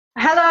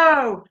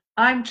Hello,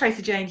 I'm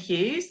Tracy Jane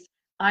Hughes.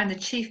 I'm the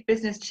Chief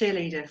Business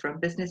Cheerleader from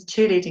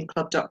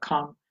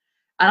businesscheerleadingclub.com,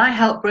 and I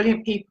help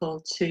brilliant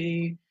people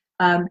to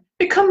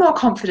become more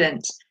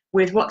confident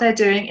with what they're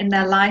doing in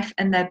their life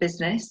and their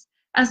business,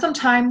 and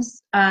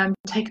sometimes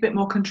take a bit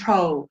more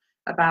control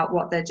about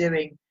what they're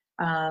doing,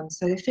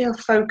 so they feel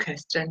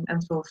focused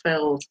and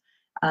fulfilled.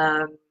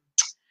 Um,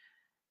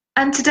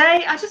 and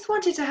today, I just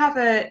wanted to have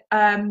a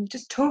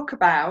just talk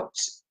about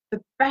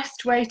the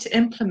best way to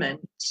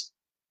implement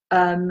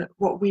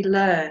what we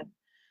learn.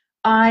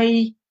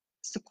 I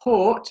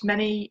support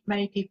many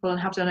people and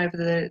have done over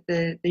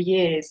the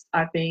years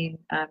I've been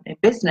in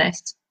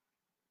business.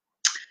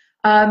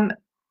 Um,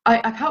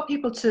 I've helped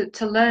people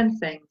to learn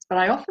things, but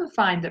I often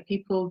find that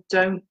people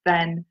don't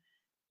then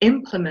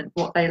implement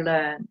what they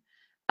learn.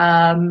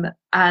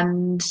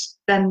 And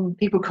then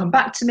people come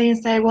back to me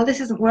and say, well,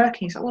 this isn't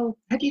working. So, well,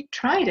 have you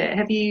tried it?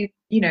 Have you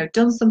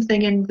done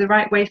something in the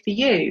right way for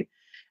you?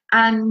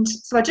 And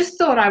so I just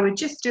thought I would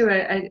just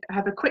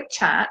have a quick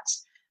chat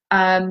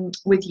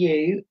with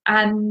you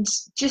and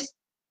just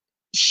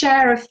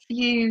share a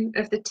few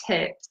of the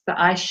tips that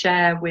I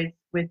share with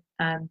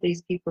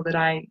these people that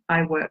I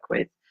work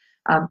with,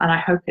 and I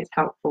hope it's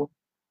helpful.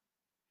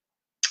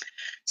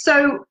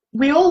 So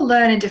we all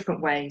learn in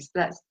different ways.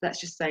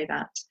 Let's just say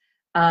that.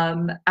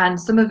 And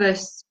some of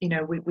us,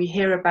 we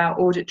hear about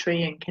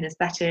auditory and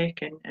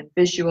kinesthetic and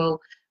visual,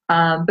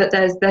 but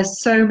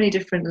there's so many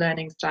different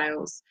learning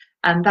styles,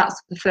 and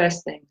that's the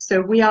first thing.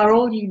 So we are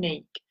all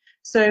unique.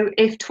 So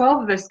if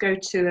 12 of us go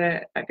to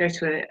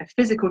a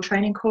physical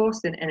training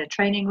course in a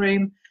training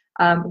room,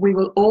 we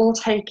will all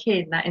take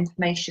in that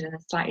information in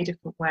a slightly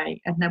different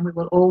way, and then we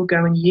will all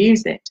go and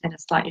use it in a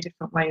slightly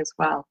different way as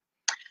well.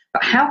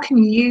 But how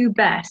can you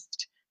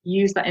best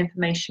use that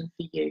information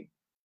for you?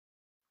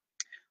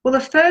 Well, the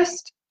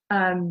first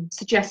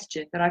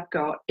suggestion that I've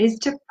got is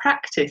to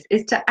practice,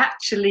 is to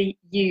actually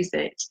use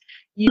it.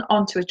 You've gone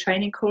onto a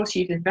training course,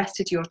 you've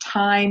invested your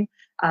time,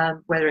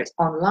 whether it's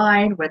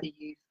online, whether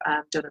you've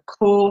done a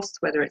course,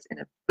 whether it's in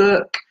a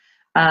book,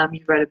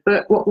 you've read a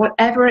book,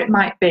 whatever it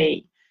might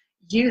be.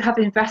 You have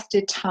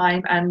invested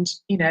time, and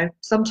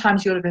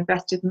sometimes you'll have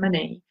invested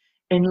money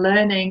in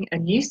learning a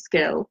new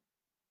skill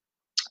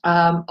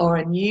or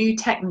a new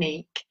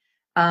technique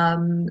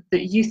that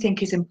you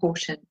think is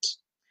important.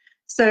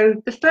 So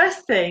the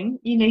first thing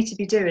you need to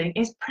be doing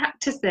is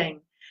practicing.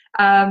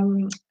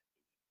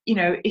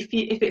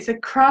 If it's a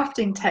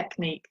crafting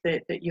technique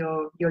that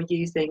you're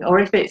using, or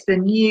if it's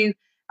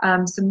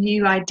some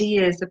new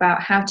ideas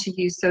about how to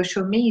use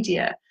social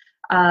media,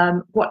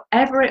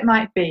 whatever it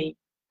might be,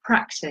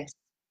 practice.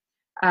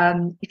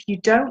 If you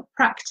don't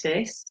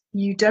practice,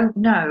 you don't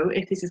know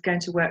if this is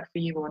going to work for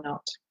you or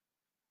not.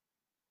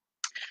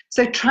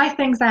 So try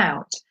things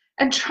out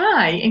and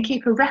try and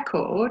keep a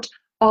record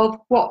of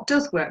what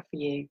does work for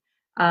you,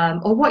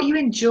 or what you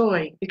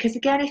enjoy. Because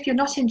again, if you're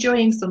not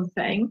enjoying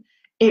something,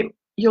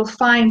 you'll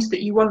find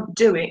that you won't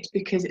do it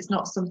because it's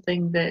not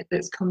something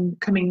that's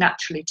coming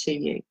naturally to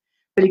you.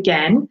 But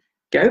again,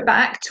 go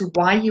back to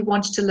why you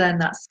wanted to learn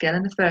that skill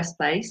in the first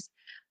place,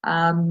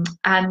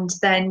 and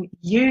then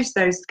use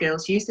those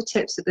skills, use the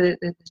tips that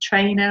the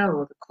trainer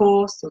or the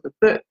course or the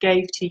book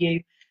gave to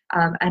you,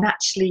 and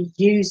actually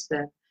use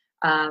them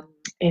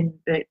in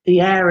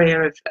the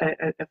area of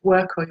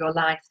work or your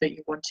life that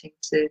you're wanting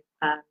to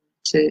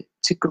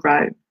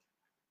grow.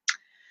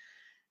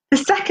 The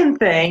second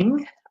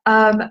thing,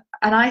 and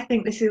I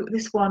think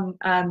this one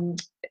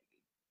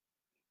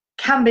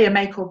can be a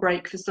make or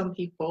break for some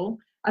people,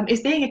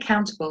 is being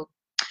accountable.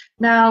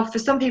 Now, for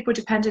some people,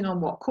 depending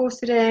on what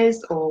course it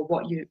is or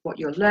what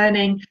you're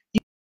learning,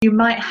 you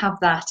might have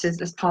that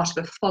as part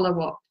of a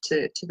follow-up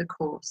to the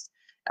course.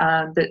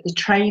 The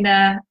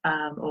trainer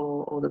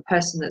or the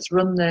person that's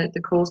run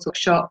the course or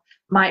shop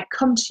might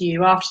come to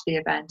you after the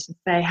event and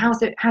say,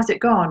 how's it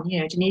gone? Do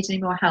you need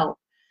any more help?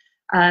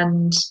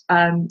 And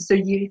so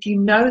if you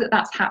know that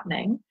that's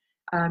happening,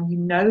 you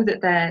know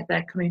that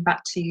they're coming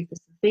back to you for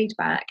some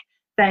feedback,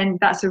 then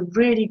that's a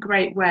really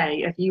great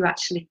way of you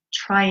actually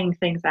trying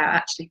things out,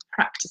 actually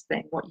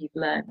practicing what you've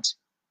learned.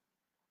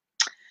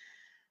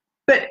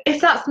 But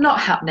if that's not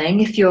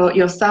happening, if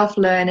you're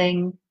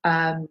self-learning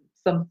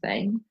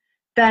something,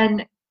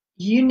 then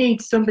you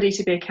need somebody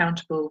to be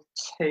accountable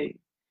to.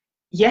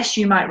 Yes,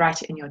 you might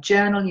write it in your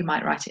journal, you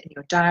might write it in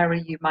your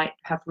diary, you might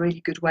have a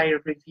really good way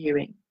of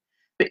reviewing.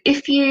 But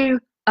if you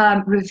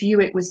review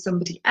it with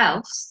somebody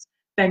else,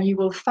 then you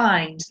will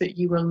find that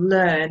you will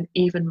learn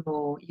even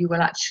more. You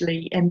will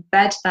actually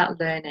embed that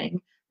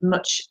learning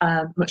much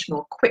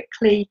more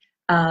quickly,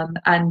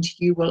 and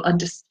you will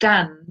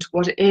understand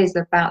what it is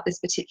about this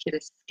particular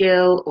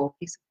skill or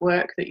piece of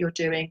work that you're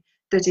doing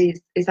that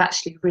is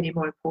actually really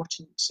more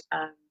important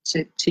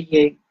to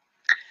you.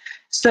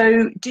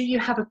 So do you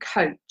have a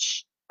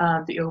coach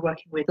that you're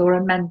working with, or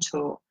a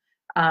mentor,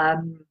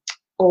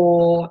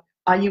 or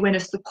are you in a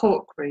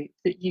support group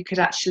that you could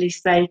actually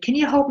say, can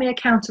you hold me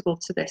accountable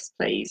to this,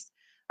 please?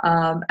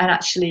 And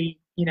actually,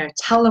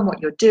 tell them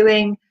what you're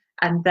doing,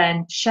 and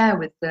then share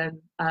with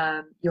them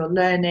your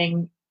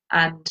learning,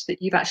 and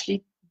that you've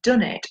actually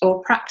done it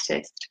or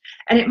practiced.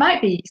 And it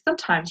might be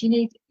sometimes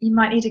you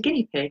might need a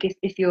guinea pig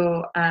if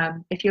you're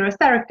a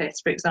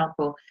therapist, for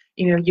example.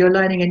 You're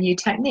learning a new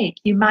technique.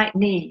 You might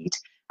need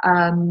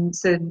some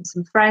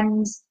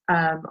friends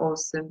or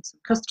some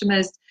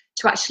customers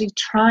to actually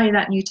try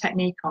that new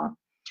technique on.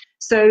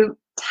 So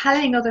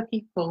telling other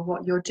people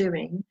what you're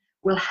doing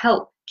will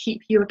help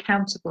keep you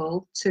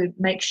accountable to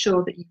make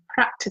sure that you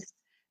practice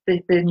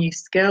the new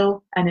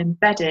skill and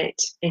embed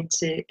it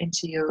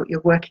into your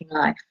working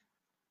life.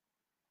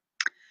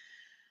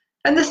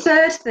 And the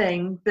third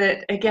thing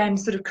that again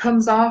sort of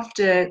comes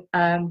after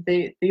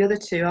the other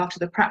two, after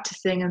the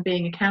practicing and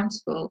being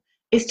accountable,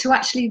 is to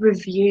actually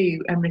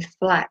review and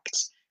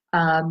reflect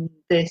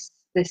this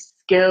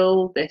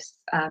skill, this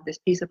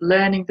piece of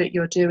learning that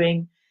you're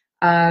doing,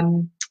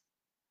 and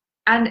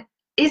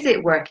is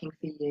it working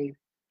for you?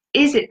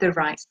 Is it the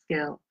right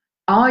skill?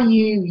 Are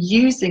you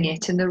using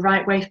it in the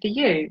right way for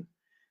you?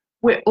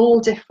 We're all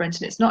different,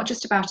 and it's not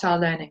just about our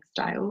learning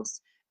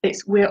styles.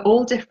 We're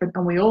all different,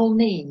 and we all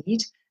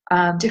need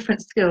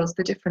different skills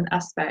for different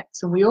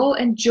aspects, and we all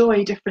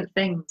enjoy different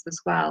things as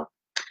well.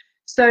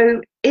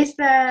 So is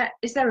there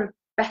a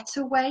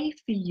better way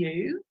for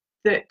you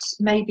that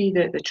maybe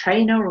the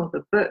trainer or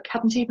the book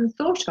hadn't even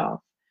thought of?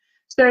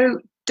 So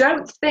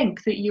don't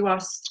think that you are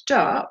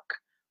stuck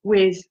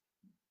with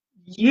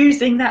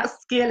using that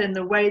skill in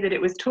the way that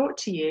it was taught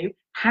to you.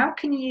 How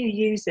can you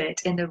use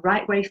it in the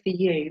right way for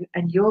you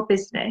and your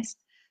business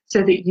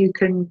so that you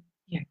can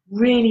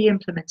really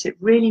implement it,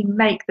 really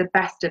make the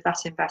best of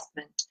that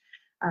investment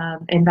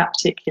in that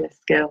particular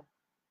skill?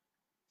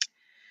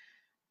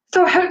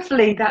 So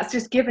hopefully that's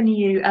just given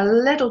you a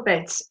little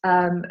bit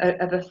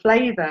of a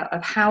flavour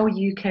of how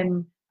you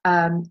can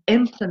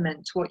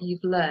implement what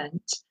you've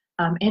learned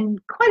in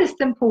quite a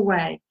simple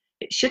way.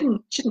 It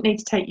shouldn't need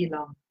to take you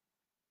long.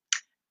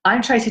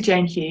 I'm Tracy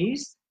Jane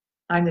Hughes.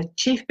 I'm the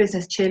Chief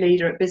Business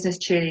Cheerleader at Business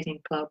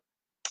Cheerleading Club.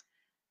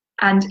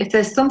 And if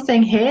there's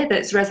something here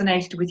that's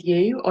resonated with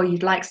you, or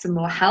you'd like some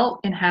more help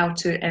in how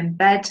to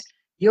embed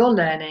your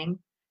learning,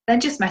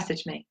 then just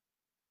message me.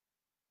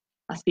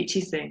 I'll speak to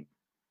you soon.